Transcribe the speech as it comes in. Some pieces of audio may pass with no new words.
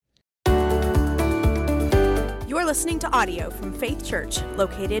listening to audio from Faith Church,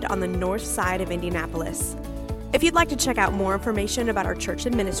 located on the north side of Indianapolis. If you'd like to check out more information about our church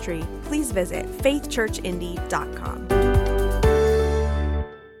and ministry, please visit faithchurchindy.com.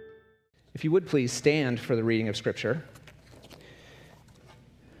 If you would please stand for the reading of Scripture.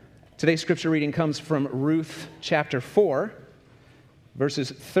 Today's Scripture reading comes from Ruth chapter 4,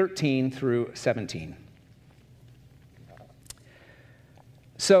 verses 13 through 17.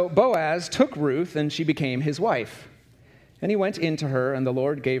 So Boaz took Ruth, and she became his wife. And he went in to her, and the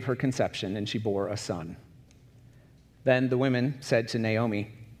Lord gave her conception, and she bore a son. Then the women said to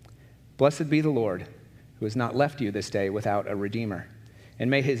Naomi, "Blessed be the Lord, who has not left you this day without a redeemer, and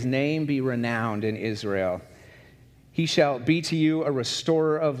may his name be renowned in Israel. He shall be to you a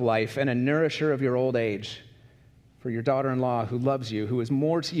restorer of life and a nourisher of your old age. For your daughter-in-law, who loves you, who is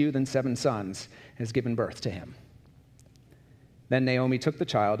more to you than 7 sons, has given birth to him." Then Naomi took the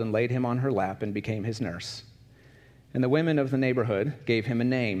child and laid him on her lap and became his nurse. And the women of the neighborhood gave him a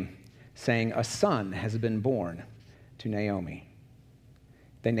name, saying, "A son has been born to Naomi."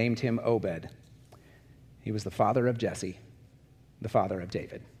 They named him Obed. He was the father of Jesse, the father of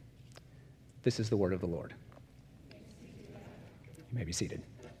David. This is the word of the Lord. You may be seated.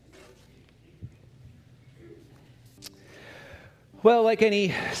 Well, like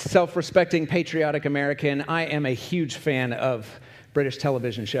any self-respecting, patriotic American, I am a huge fan of British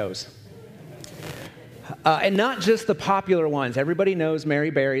television shows. And not just the popular ones. Everybody knows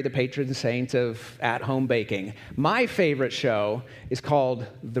Mary Berry, the patron saint of at-home baking. My favorite show is called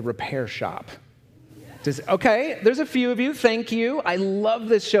The Repair Shop. Okay, there's a few of you. Thank you. I love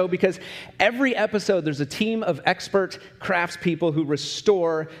this show because every episode there's a team of expert craftspeople who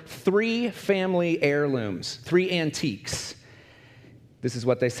restore 3 family heirlooms, 3 antiques. This is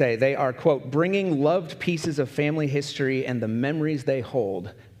what they say. They are, quote, bringing loved pieces of family history and the memories they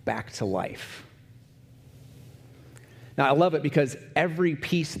hold back to life. Now, I love it because every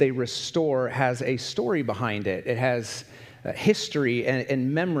piece they restore has a story behind it. It has history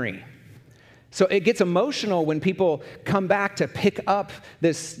and memory. So it gets emotional when people come back to pick up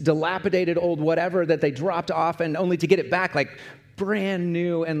this dilapidated old whatever that they dropped off and only to get it back like brand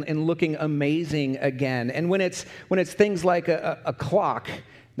new and looking amazing again. And when it's things like a clock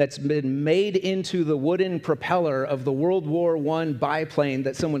that's been made into the wooden propeller of the World War I biplane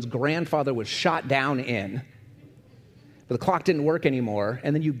that someone's grandfather was shot down in, but the clock didn't work anymore,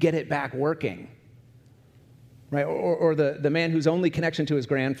 and then you get it back working. Right? Or the man whose only connection to his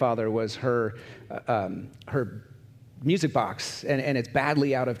grandfather was her music box, and it's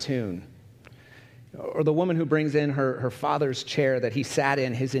badly out of tune. Or the woman who brings in her father's chair that he sat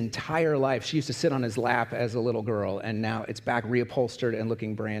in his entire life. She used to sit on his lap as a little girl, and now it's back reupholstered and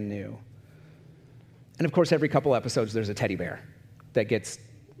looking brand new. And of course, every couple episodes, there's a teddy bear that gets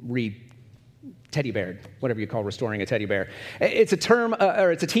teddy beared, whatever you call restoring a teddy bear. It's a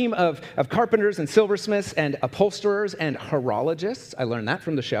team of carpenters and silversmiths and upholsterers and horologists. I learned that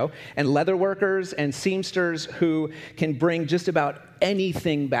from the show. And leather workers and seamsters who can bring just about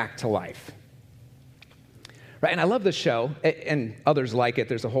anything back to life. Right, and I love this show, and others like it.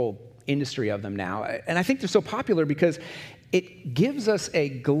 There's a whole industry of them now. And I think they're so popular because it gives us a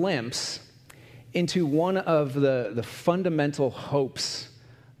glimpse into one of the fundamental hopes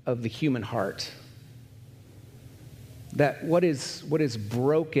of the human heart. That what is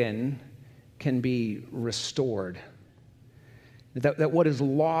broken can be restored. That what is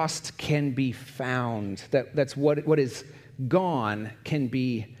lost can be found. That's what is gone can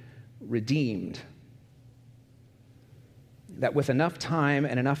be redeemed. That with enough time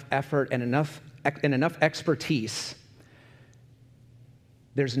and enough effort and enough expertise,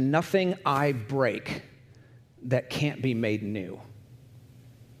 there's nothing I break that can't be made new.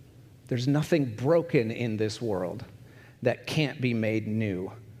 There's nothing broken in this world that can't be made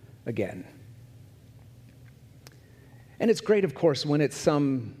new again. And it's great, of course, when it's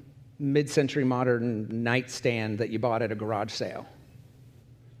some mid-century modern nightstand that you bought at a garage sale.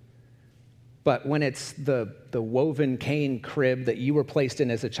 But when it's the woven cane crib that you were placed in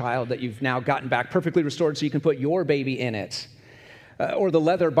as a child that you've now gotten back perfectly restored so you can put your baby in it, or the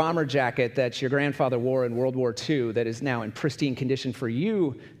leather bomber jacket that your grandfather wore in World War II that is now in pristine condition for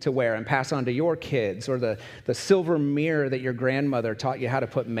you to wear and pass on to your kids, or the silver mirror that your grandmother taught you how to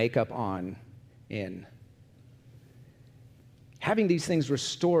put makeup on in. Having these things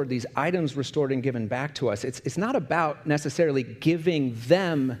restored, these items restored and given back to us, it's not about necessarily giving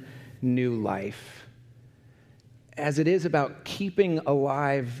them new life, as it is about keeping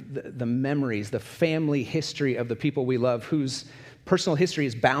alive the memories, the family history of the people we love, whose personal history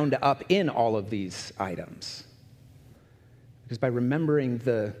is bound up in all of these items. Because by remembering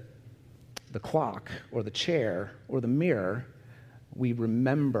the the clock or the chair or the mirror, we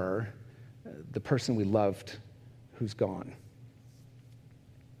remember the person we loved who's gone.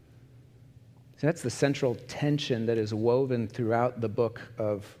 So that's the central tension that is woven throughout the book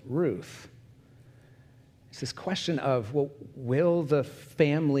of Ruth. It's this question of, well, will the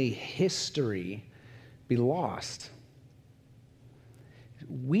family history be lost?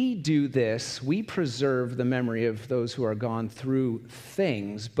 We do this, we preserve the memory of those who are gone through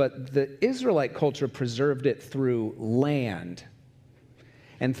things, but the Israelite culture preserved it through land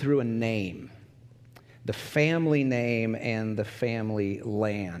and through a name, the family name and the family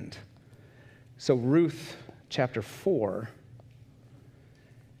land. So Ruth chapter 4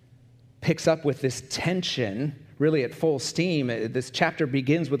 picks up with this tension really at full steam. This chapter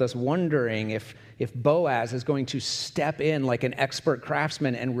begins with us wondering if Boaz is going to step in like an expert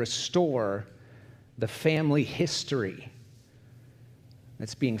craftsman and restore the family history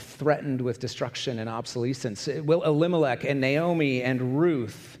that's being threatened with destruction and obsolescence. Will Elimelech and Naomi and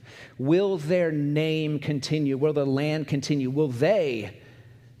Ruth, will their name continue? Will the land continue? Will they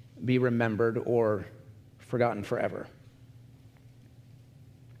be remembered or forgotten forever?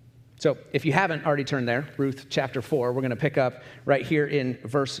 So if you haven't already turned there, Ruth chapter 4, we're going to pick up right here in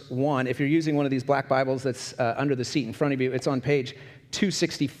verse 1. If you're using one of these black Bibles that's under the seat in front of you, it's on page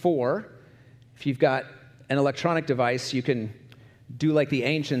 264. If you've got an electronic device, you can do like the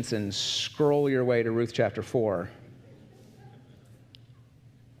ancients and scroll your way to Ruth chapter 4.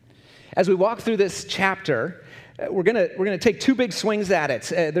 As we walk through this chapter, we're gonna take two big swings at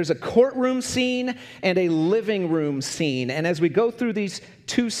it. There's a courtroom scene and a living room scene. And as we go through these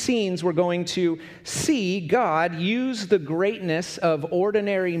two scenes, we're going to see God use the greatness of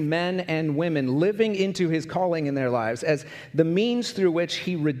ordinary men and women living into his calling in their lives as the means through which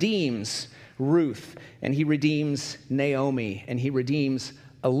he redeems Ruth, and he redeems Naomi, and he redeems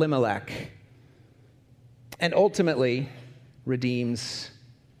Elimelech, and ultimately redeems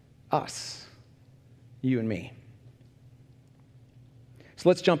us, you and me. So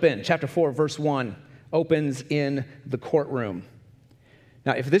let's jump in. Chapter 4, verse 1 opens in the courtroom.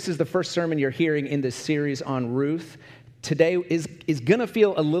 Now, if this is the first sermon you're hearing in this series on Ruth, today is going to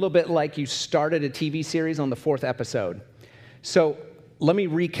feel a little bit like you started a TV series on the 4th episode. So let me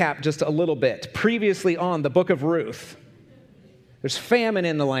recap just a little bit. Previously on the book of Ruth, there's famine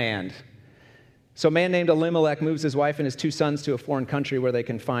in the land. So a man named Elimelech moves his wife and his 2 sons to a foreign country where they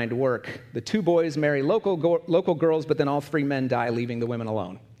can find work. The 2 boys marry local girls, but then all 3 men die, leaving the women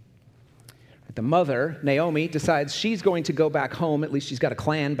alone. The mother, Naomi, decides she's going to go back home. At least she's got a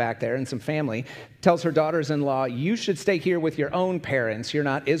clan back there and some family. Tells her daughters-in-law, you should stay here with your own parents. You're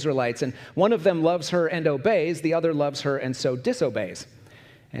not Israelites. And one of them loves her and obeys. The other loves her and so disobeys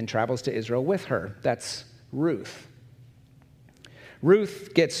and travels to Israel with her. That's Ruth.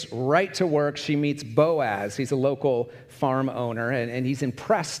 Ruth gets right to work. She meets Boaz. He's a local farm owner, and he's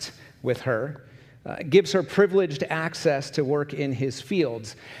impressed with her, gives her privileged access to work in his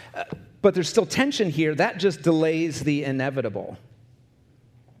fields. But there's still tension here. That just delays the inevitable.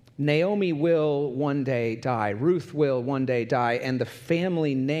 Naomi will one day die. Ruth will one day die, and the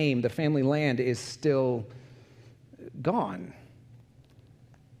family name, the family land is still gone.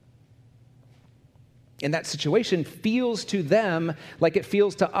 And that situation feels to them like it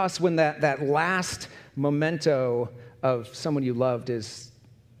feels to us when that last memento of someone you loved is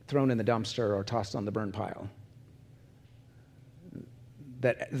thrown in the dumpster or tossed on the burn pile.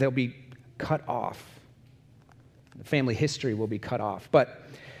 That they'll be cut off. The family history will be cut off. But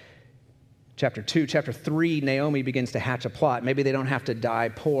chapter 3, Naomi begins to hatch a plot. Maybe they don't have to die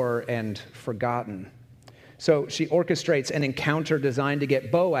poor and forgotten. So she orchestrates an encounter designed to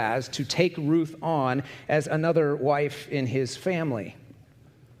get Boaz to take Ruth on as another wife in his family.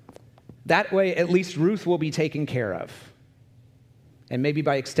 That way, at least Ruth will be taken care of. And maybe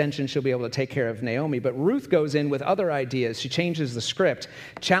by extension, she'll be able to take care of Naomi. But Ruth goes in with other ideas. She changes the script,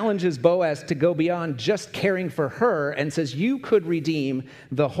 challenges Boaz to go beyond just caring for her, and says, you could redeem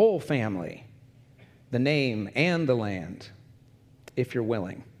the whole family, the name and the land, if you're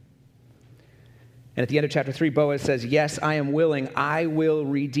willing. And at the end of chapter 3, Boaz says, yes, I am willing. I will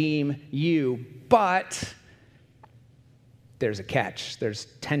redeem you. But there's a catch. There's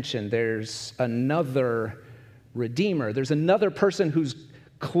tension. There's another redeemer. There's another person who's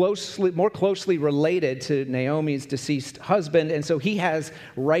more closely related to Naomi's deceased husband, and so he has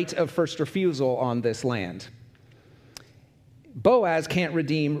right of first refusal on this land. Boaz can't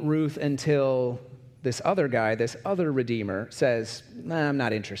redeem Ruth until this other guy, this other redeemer, says, nah, I'm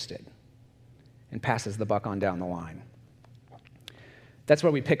not interested, and passes the buck on down the line. That's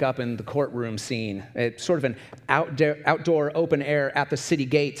where we pick up in the courtroom scene. It's sort of an outdoor open air at the city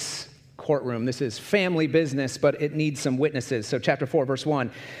gates courtroom. This is family business, but it needs some witnesses. So chapter 4, verse 1.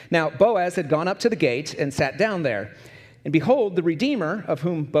 Now Boaz had gone up to the gate and sat down there. And behold, the Redeemer, of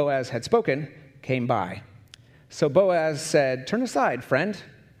whom Boaz had spoken, came by. So Boaz said, "Turn aside, friend.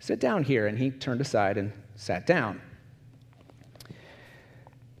 Sit down here." And he turned aside and sat down.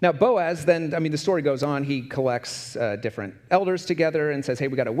 Now Boaz then, the story goes on. He collects different elders together and says, "Hey,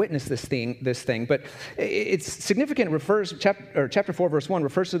 we got to witness this thing." But it's significant. Chapter 4, verse 1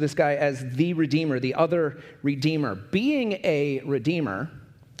 refers to this guy as the Redeemer, the other Redeemer. Being a Redeemer,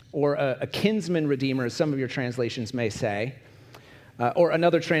 or a kinsman redeemer, as some of your translations may say, or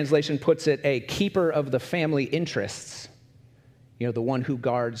another translation puts it, a keeper of the family interests. You know, the one who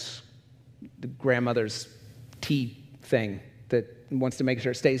guards the grandmother's tea thing that wants to make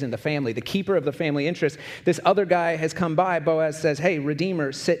sure it stays in the family, the keeper of the family interest. This other guy has come by. Boaz says, "Hey,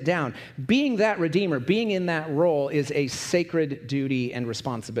 Redeemer, sit down." Being that Redeemer, being in that role is a sacred duty and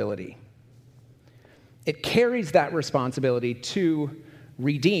responsibility. It carries that responsibility to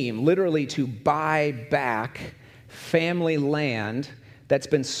redeem, literally to buy back family land that's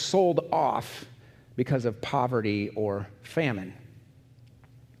been sold off because of poverty or famine.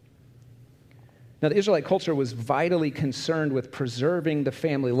 Now, the Israelite culture was vitally concerned with preserving the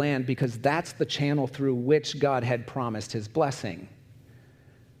family land because that's the channel through which God had promised his blessing.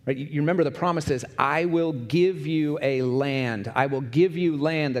 Right? You remember the promises, "I will give you a land. I will give you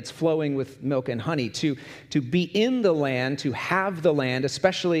land that's flowing with milk and honey." To be in the land, to have the land,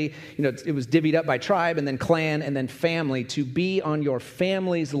 especially, it was divvied up by tribe and then clan and then family. To be on your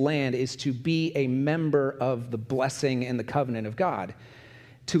family's land is to be a member of the blessing and the covenant of God.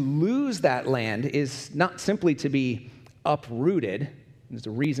 To lose that land is not simply to be uprooted. There's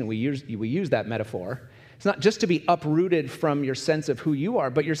a reason we use that metaphor. It's not just to be uprooted from your sense of who you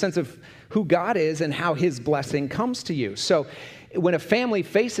are, but your sense of who God is and how his blessing comes to you. So when a family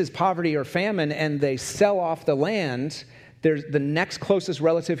faces poverty or famine and they sell off the land, there's the next closest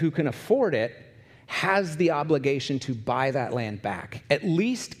relative who can afford it has the obligation to buy that land back. At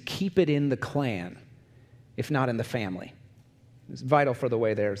least keep it in the clan, if not in the family. It's vital for the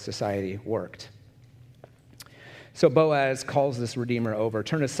way their society worked. So Boaz calls this Redeemer over.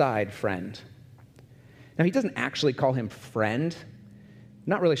 "Turn aside, friend." Now, he doesn't actually call him friend. I'm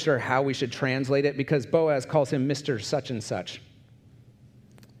not really sure how we should translate it because Boaz calls him Mr. Such and Such.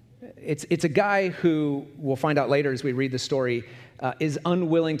 It's a guy who, we'll find out later as we read the story, is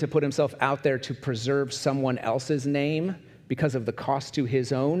unwilling to put himself out there to preserve someone else's name because of the cost to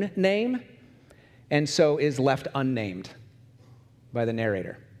his own name, and so is left unnamed by the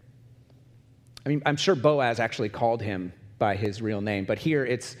narrator. I'm sure Boaz actually called him by his real name, but here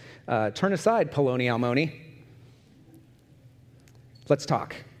it's, "Turn aside, Poloni Almoni. Let's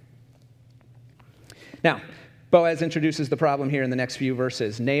talk." Now, Boaz introduces the problem here in the next few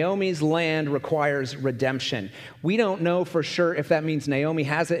verses. Naomi's land requires redemption. We don't know for sure if that means Naomi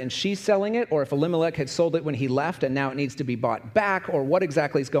has it and she's selling it, or if Elimelech had sold it when he left and now it needs to be bought back, or what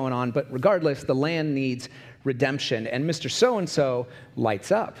exactly is going on. But regardless, the land needs redemption. And Mr. So-and-so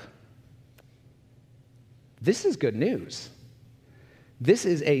lights up. This is good news. This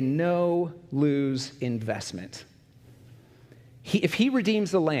is a no-lose investment. If he redeems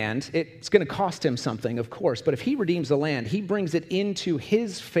the land, it's going to cost him something, of course, but if he redeems the land, he brings it into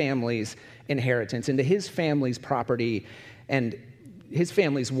his family's inheritance, into his family's property and his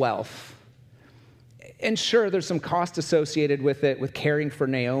family's wealth. And sure, there's some cost associated with it, with caring for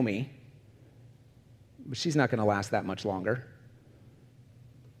Naomi, but she's not going to last that much longer.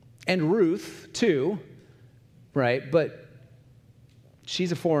 And Ruth, too, right? But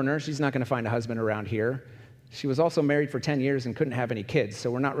she's a foreigner. She's not going to find a husband around here. She was also married for 10 years and couldn't have any kids,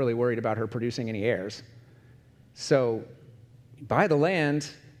 so we're not really worried about her producing any heirs. So buy the land,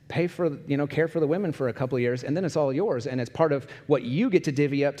 pay for, care for the women for a couple of years, and then it's all yours, and it's part of what you get to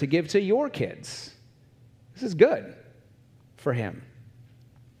divvy up to give to your kids. This is good for him.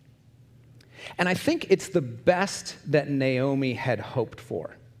 And I think it's the best that Naomi had hoped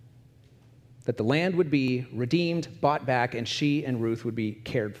for, that the land would be redeemed, bought back, and she and Ruth would be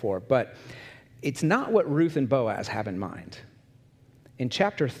cared for. But it's not what Ruth and Boaz have in mind. In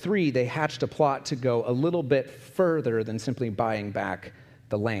chapter 3, they hatched a plot to go a little bit further than simply buying back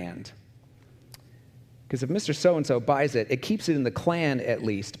the land. Because if Mr. So-and-so buys it, it keeps it in the clan at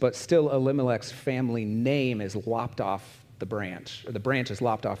least, but still Elimelech's family name is lopped off the branch, or the branch is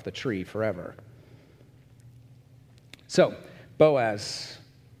lopped off the tree forever. So, Boaz,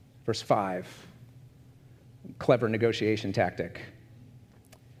 verse 5, clever negotiation tactic.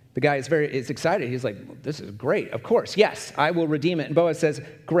 The guy is excited. He's like, "This is great. Of course, yes, I will redeem it." And Boaz says,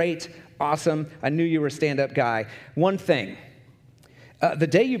 "Great, awesome. I knew you were a stand-up guy. One thing, The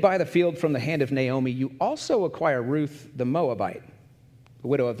day you buy the field from the hand of Naomi, you also acquire Ruth the Moabite, the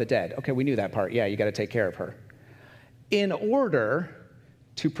widow of the dead. Okay, we knew that part. Yeah, you got to take care of her. In order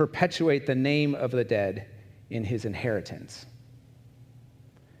to perpetuate the name of the dead in his inheritance.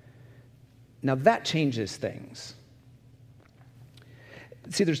 Now that changes things.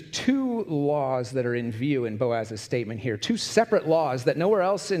 See, there's two laws that are in view in Boaz's statement here, two separate laws that nowhere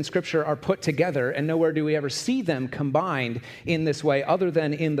else in Scripture are put together, and nowhere do we ever see them combined in this way other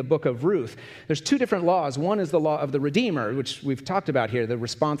than in the book of Ruth. There's two different laws. One is the law of the Redeemer, which we've talked about here, the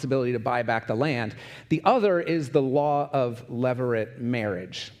responsibility to buy back the land. The other is the law of levirate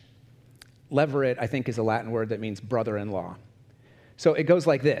marriage. Levirate, I think, is a Latin word that means brother-in-law. So it goes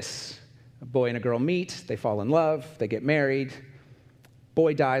like this. A boy and a girl meet, they fall in love, they get married.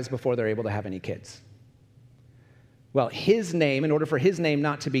 Boy dies before they're able to have any kids. Well, his name, in order for his name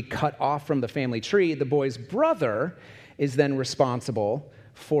not to be cut off from the family tree, the boy's brother is then responsible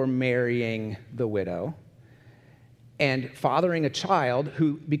for marrying the widow and fathering a child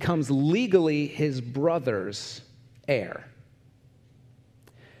who becomes legally his brother's heir.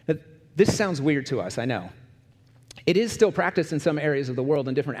 Now, this sounds weird to us, I know. It is still practiced in some areas of the world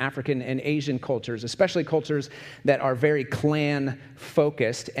in different African and Asian cultures, especially cultures that are very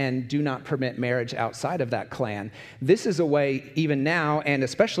clan-focused and do not permit marriage outside of that clan. This is a way, even now, and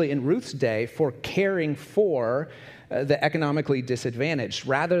especially in Ruth's day, for caring for the economically disadvantaged.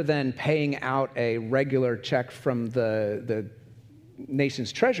 Rather than paying out a regular check from the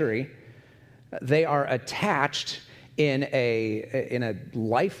nation's treasury, they are attached in a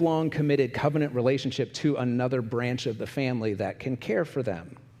lifelong committed covenant relationship to another branch of the family that can care for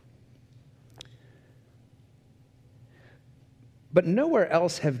them. But nowhere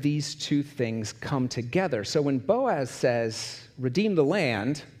else have these two things come together. So when Boaz says, redeem the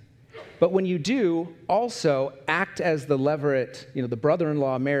land, but when you do, also act as the levirate, the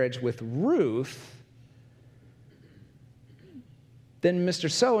brother-in-law marriage with Ruth, then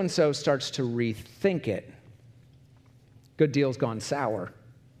Mr. So-and-so starts to rethink it. Good deal's gone sour.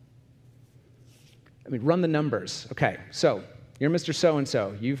 I mean, run the numbers. Okay, so you're Mr.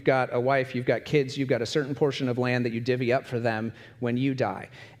 So-and-so. You've got a wife, you've got kids, you've got a certain portion of land that you divvy up for them when you die.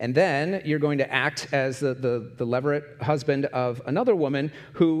 And then you're going to act as the levirate husband of another woman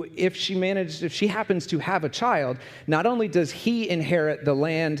who, if she happens to have a child, not only does he inherit the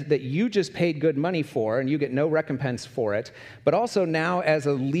land that you just paid good money for and you get no recompense for it, but also now as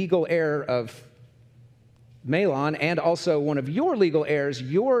a legal heir of Mahlon, and also one of your legal heirs,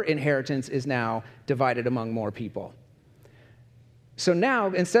 your inheritance is now divided among more people. So now,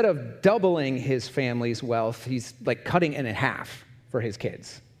 instead of doubling his family's wealth, he's like cutting it in half for his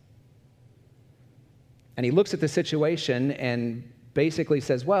kids. And he looks at the situation and basically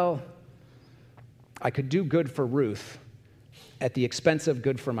says, well, I could do good for Ruth at the expense of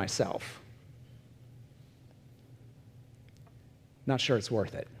good for myself. Not sure it's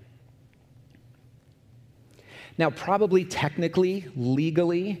worth it. Now, probably technically,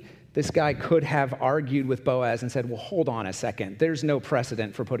 legally, this guy could have argued with Boaz and said, well, hold on a second. There's no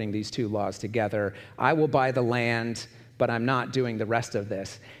precedent for putting these two laws together. I will buy the land, but I'm not doing the rest of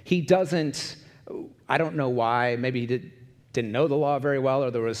this. He doesn't, I don't know why. Maybe he didn't know the law very well,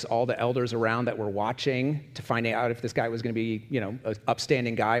 or there was all the elders around that were watching to find out if this guy was going to be, an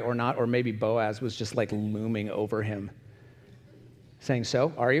upstanding guy or not, or maybe Boaz was just like looming over him, saying,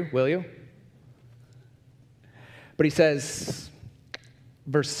 so, are you? Will you? But he says,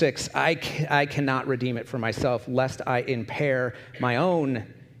 verse 6, I cannot redeem it for myself, lest I impair my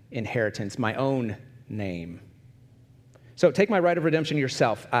own inheritance, my own name. So take my right of redemption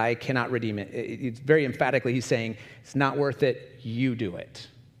yourself. I cannot redeem it. It's very emphatically, he's saying, it's not worth it. You do it.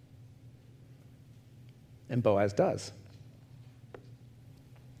 And Boaz does.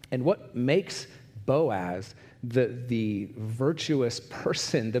 And what makes Boaz the virtuous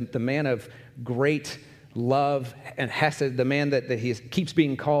person, the man of great love and hesed, the man that he keeps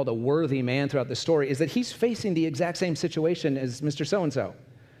being called a worthy man throughout the story, is that he's facing the exact same situation as Mr. So-and-so.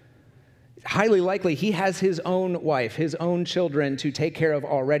 Highly likely he has his own wife, his own children to take care of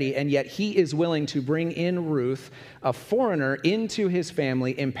already, and yet he is willing to bring in Ruth, a foreigner, into his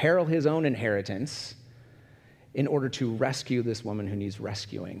family, imperil his own inheritance in order to rescue this woman who needs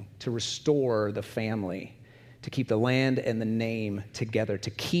rescuing, to restore the family, to keep the land and the name together,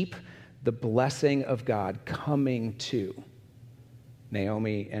 to keep the blessing of God coming to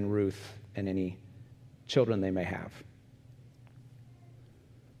Naomi and Ruth and any children they may have.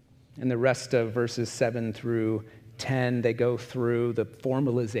 And the rest of verses 7 through 10, they go through the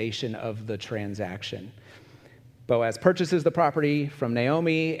formalization of the transaction. Boaz purchases the property from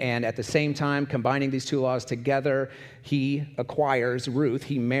Naomi, and at the same time, combining these two laws together, he acquires Ruth.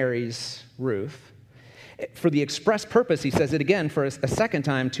 He marries Ruth. For the express purpose, he says it again for a second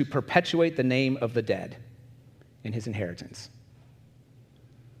time, to perpetuate the name of the dead in his inheritance.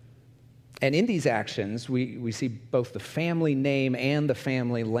 And in these actions, we see both the family name and the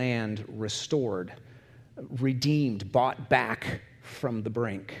family land restored, redeemed, bought back from the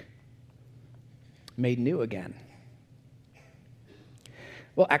brink, made new again.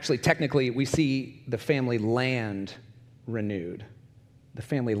 Well, actually, technically, we see the family land renewed. The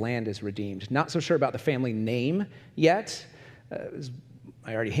family land is redeemed. Not so sure about the family name yet. As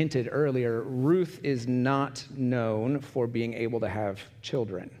I already hinted earlier, Ruth is not known for being able to have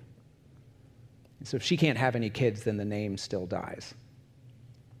children. So if she can't have any kids, then the name still dies.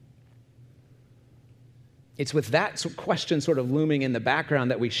 It's with that question sort of looming in the background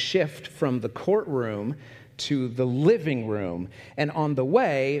that we shift from the courtroom to the living room. And on the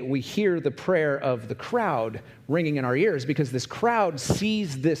way, we hear the prayer of the crowd ringing in our ears because this crowd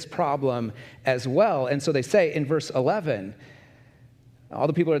sees this problem as well. And so they say in verse 11, all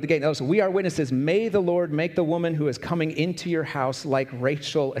the people are at the gate. Oh, so we are witnesses. May the Lord make the woman who is coming into your house like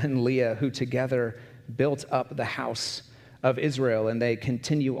Rachel and Leah, who together built up the house of Israel. And they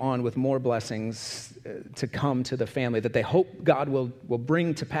continue on with more blessings to come to the family that they hope God will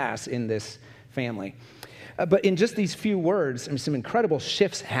bring to pass in this family. But in just these few words, some incredible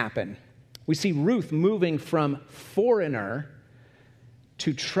shifts happen. We see Ruth moving from foreigner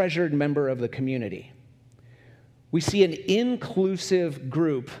to treasured member of the community. We see an inclusive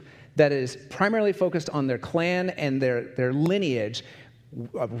group that is primarily focused on their clan and their lineage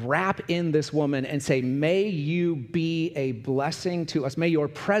wrap in this woman and say, may you be a blessing to us. May your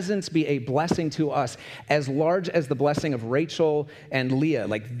presence be a blessing to us as large as the blessing of Rachel and Leah,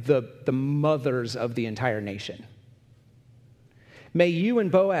 like the mothers of the entire nation. May you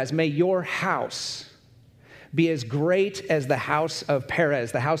and Boaz, may your house be as great as the house of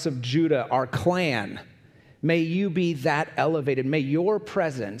Perez, the house of Judah, our clan. May you be that elevated. May your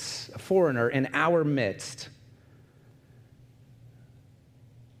presence, a foreigner, in our midst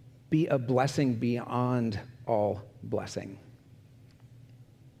be a blessing beyond all blessing.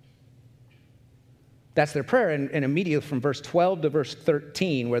 That's their prayer. And immediately from verse 12 to verse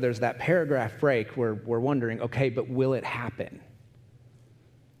 13, where there's that paragraph break, we're wondering, okay, but will it happen?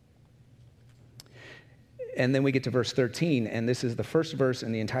 And then we get to verse 13, and this is the first verse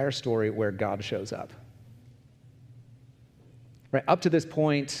in the entire story where God shows up. Right, up to this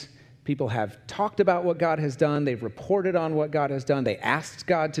point, people have talked about what God has done. They've reported on what God has done. They asked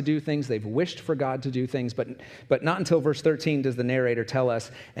God to do things. They've wished for God to do things. But not until verse 13 does the narrator tell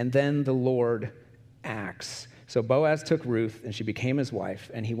us, and then the Lord acts. So Boaz took Ruth, and she became his wife,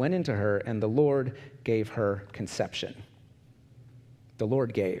 and he went into her, and the Lord gave her conception. The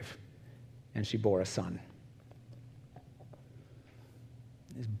Lord gave, and she bore a son.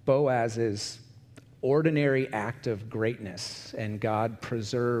 Boaz's ordinary act of greatness, and God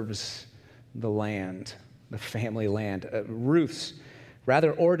preserves the land, the family land. Ruth's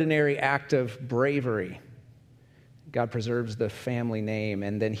rather ordinary act of bravery, God preserves the family name,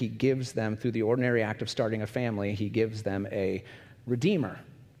 and then he gives them, through the ordinary act of starting a family, he gives them a redeemer.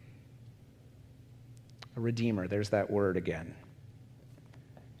 A redeemer, there's that word again.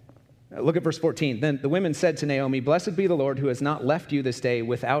 Look at verse 14. Then the women said to Naomi, "Blessed be the Lord who has not left you this day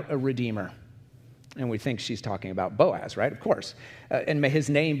without a redeemer." And we think she's talking about Boaz, right? Of course. And may his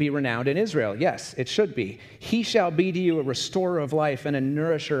name be renowned in Israel. Yes, it should be. He shall be to you a restorer of life and a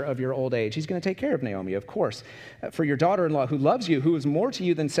nourisher of your old age. He's going to take care of Naomi, of course. For your daughter-in-law who loves you, who is more to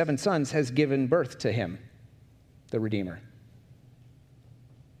you than 7 sons, has given birth to him, the Redeemer.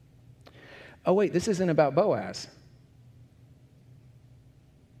 Oh, wait, this isn't about Boaz.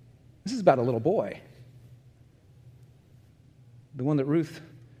 This is about a little boy. The one that Ruth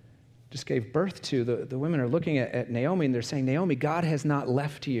just gave birth to. The women are looking at Naomi and they're saying, Naomi, God has not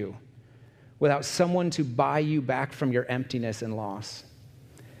left you without someone to buy you back from your emptiness and loss.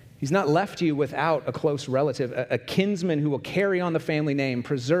 He's not left you without a close relative, a kinsman who will carry on the family name,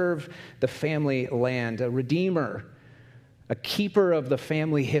 preserve the family land, a redeemer, a keeper of the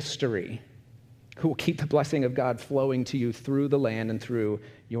family history, who will keep the blessing of God flowing to you through the land and through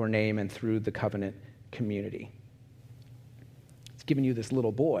your name and through the covenant community. It's given you this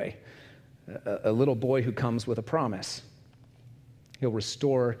little boy, a little boy who comes with a promise. He'll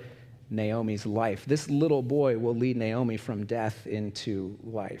restore Naomi's life. This little boy will lead Naomi from death into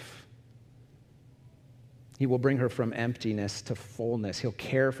life. He will bring her from emptiness to fullness. He'll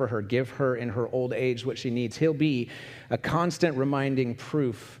care for her, give her in her old age what she needs. He'll be a constant reminding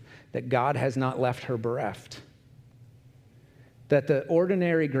proof that God has not left her bereft. that the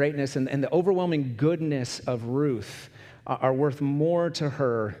ordinary greatness and the overwhelming goodness of Ruth are worth more to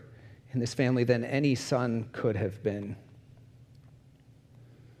her in this family than any son could have been.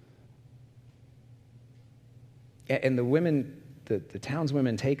 And the women, the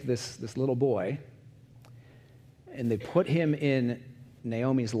townswomen take this little boy and they put him in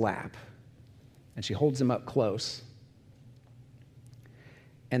Naomi's lap, and she holds him up close.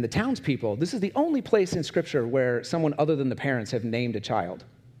 And the townspeople, this is the only place in Scripture where someone other than the parents have named a child.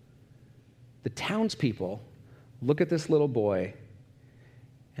 The townspeople look at this little boy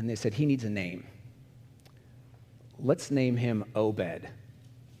and they said, he needs a name. Let's name him Obed,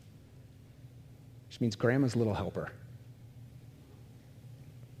 which means grandma's little helper.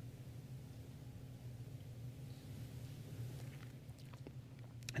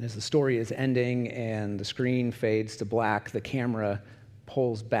 And as the story is ending and the screen fades to black, the camera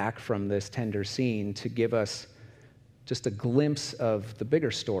pulls back from this tender scene to give us just a glimpse of the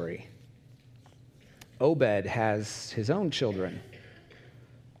bigger story. Obed has his own children.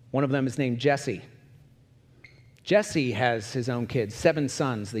 One of them is named Jesse. Jesse has his own kids, 7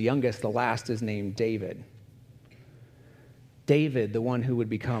 sons. The youngest, the last, is named David. David, the one who would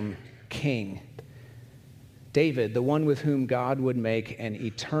become king. David, the one with whom God would make an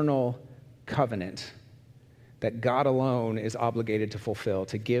eternal covenant that God alone is obligated to fulfill,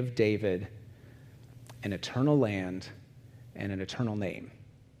 to give David an eternal land and an eternal name.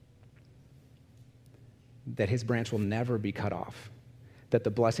 That his branch will never be cut off, that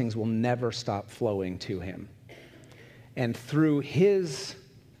the blessings will never stop flowing to him. And through his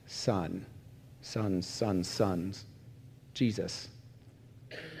sons, Jesus,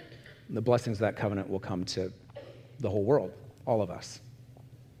 the blessings of that covenant will come to the whole world, all of us.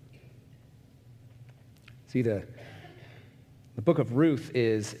 See, the book of Ruth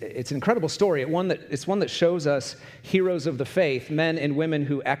it's an incredible story. It's one that shows us heroes of the faith, men and women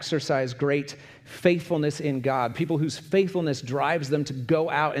who exercise great faithfulness in God, people whose faithfulness drives them to go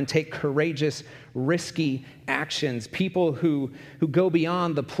out and take courageous, risky actions, people who go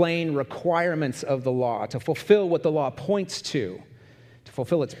beyond the plain requirements of the law to fulfill what the law points to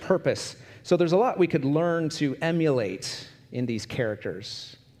fulfill its purpose. So there's a lot we could learn to emulate in these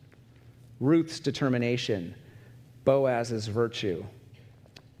characters. Ruth's determination, Boaz's virtue,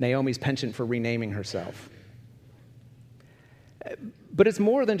 Naomi's penchant for renaming herself. But it's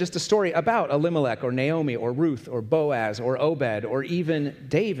more than just a story about Elimelech or Naomi or Ruth or Boaz or Obed or even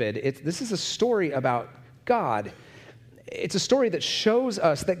David. This is a story about God. It's a story that shows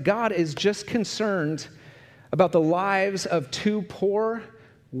us that God is just concerned about the lives of 2 poor,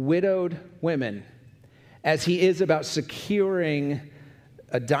 widowed women as he is about securing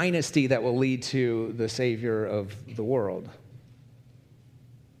a dynasty that will lead to the Savior of the world.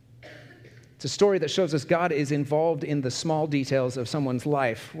 It's a story that shows us God is involved in the small details of someone's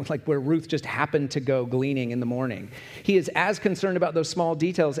life, like where Ruth just happened to go gleaning in the morning. He is as concerned about those small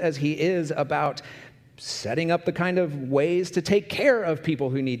details as he is about setting up the kind of ways to take care of people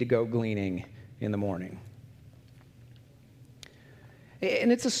who need to go gleaning in the morning.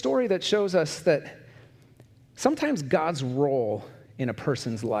 And it's a story that shows us that sometimes God's role in a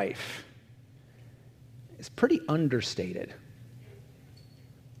person's life is pretty understated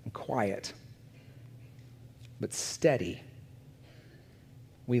and quiet, but steady.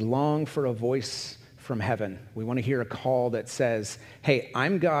 We long for a voice from heaven. We want to hear a call that says, hey,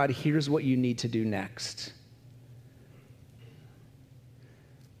 I'm God, here's what you need to do next.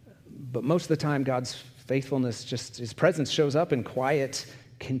 But most of the time, God's faithfulness, just his presence shows up in quiet,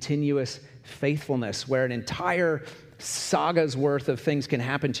 continuous faithfulness, where an entire saga's worth of things can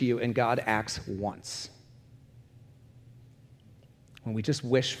happen to you and God acts once. When we just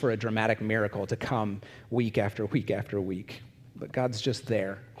wish for a dramatic miracle to come week after week after week, but God's just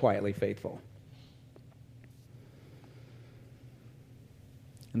there, quietly faithful.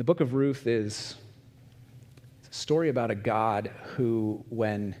 And the book of Ruth is a story about a God who,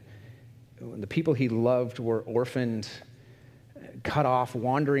 when the people he loved were orphaned, cut off,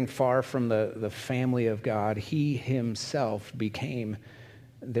 wandering far from the family of God, he himself became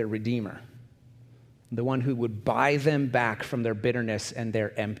their redeemer. The one who would buy them back from their bitterness and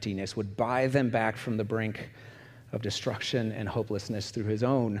their emptiness, would buy them back from the brink of destruction and hopelessness through his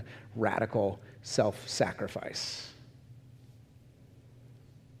own radical self-sacrifice.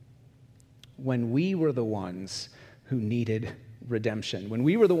 When we were the ones who needed redemption, when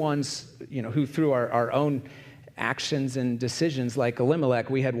we were the ones, who through our own actions and decisions, like Elimelech,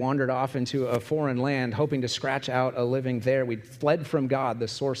 we had wandered off into a foreign land hoping to scratch out a living there. We'd fled from God, the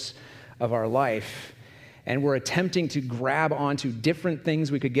source of our life, and we're attempting to grab onto different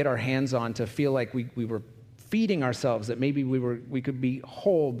things we could get our hands on to feel like we were feeding ourselves, that maybe we could be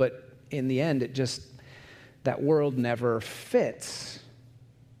whole, but in the end, that world never fits.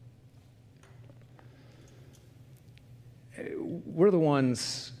 We're the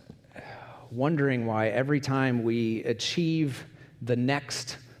ones wondering why every time we achieve the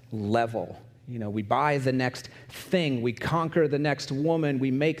next level, we buy the next thing, we conquer the next woman,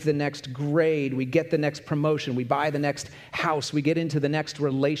 we make the next grade, we get the next promotion, we buy the next house, we get into the next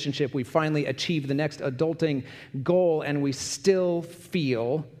relationship, we finally achieve the next adulting goal, and we still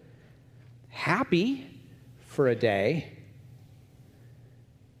feel happy for a day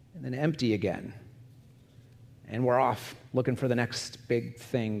and then empty again. And we're off looking for the next big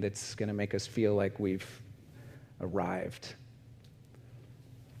thing that's going to make us feel like we've arrived.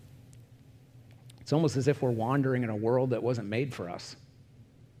 It's almost as if we're wandering in a world that wasn't made for us.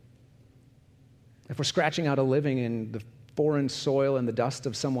 If we're scratching out a living in the foreign soil and the dust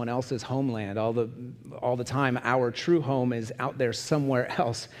of someone else's homeland, all the time, our true home is out there somewhere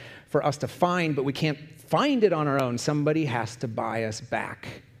else for us to find, but we can't find it on our own. Somebody has to buy us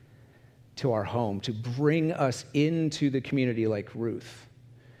back to our home, to bring us into the community like Ruth,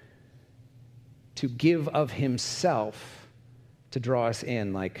 to give of himself to draw us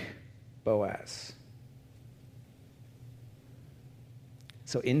in like Boaz.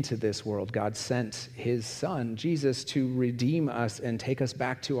 So into this world, God sent his son, Jesus, to redeem us and take us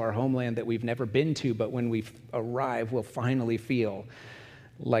back to our homeland that we've never been to, but when we arrive, we'll finally feel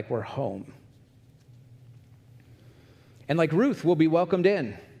like we're home. And like Ruth, we'll be welcomed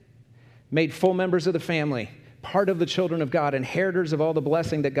in, made full members of the family, part of the children of God, inheritors of all the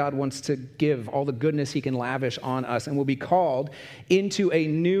blessing that God wants to give, all the goodness he can lavish on us, and we'll be called into a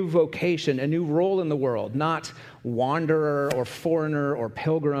new vocation, a new role in the world, not wanderer or foreigner or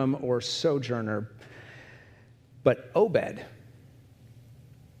pilgrim or sojourner, but Obed,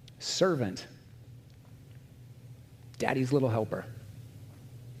 servant, daddy's little helper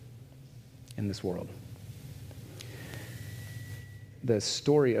in this world. The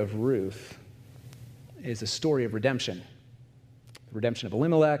story of Ruth is a story of redemption. The redemption of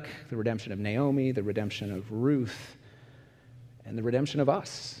Elimelech, the redemption of Naomi, the redemption of Ruth, and the redemption of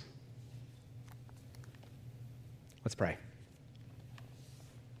us. Let's pray.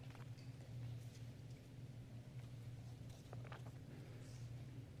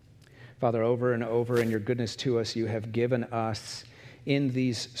 Father, over and over in your goodness to us, you have given us in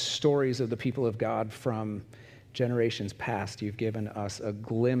these stories of the people of God from generations past, you've given us a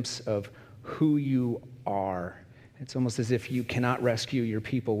glimpse of who you are. It's almost as if you cannot rescue your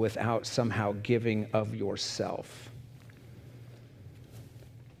people without somehow giving of yourself.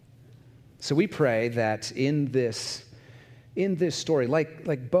 So we pray that in this story,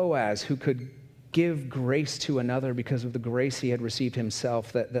 like Boaz, who could give grace to another because of the grace he had received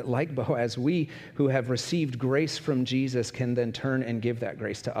himself, that like Boaz, we who have received grace from Jesus can then turn and give that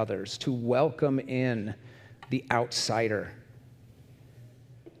grace to others, to welcome in the outsider,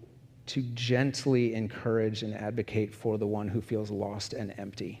 to gently encourage and advocate for the one who feels lost and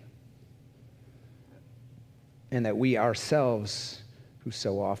empty. And that we ourselves, who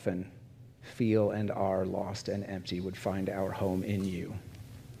so often feel and are lost and empty, would find our home in you.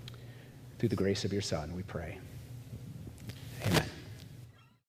 Through the grace of your Son, we pray.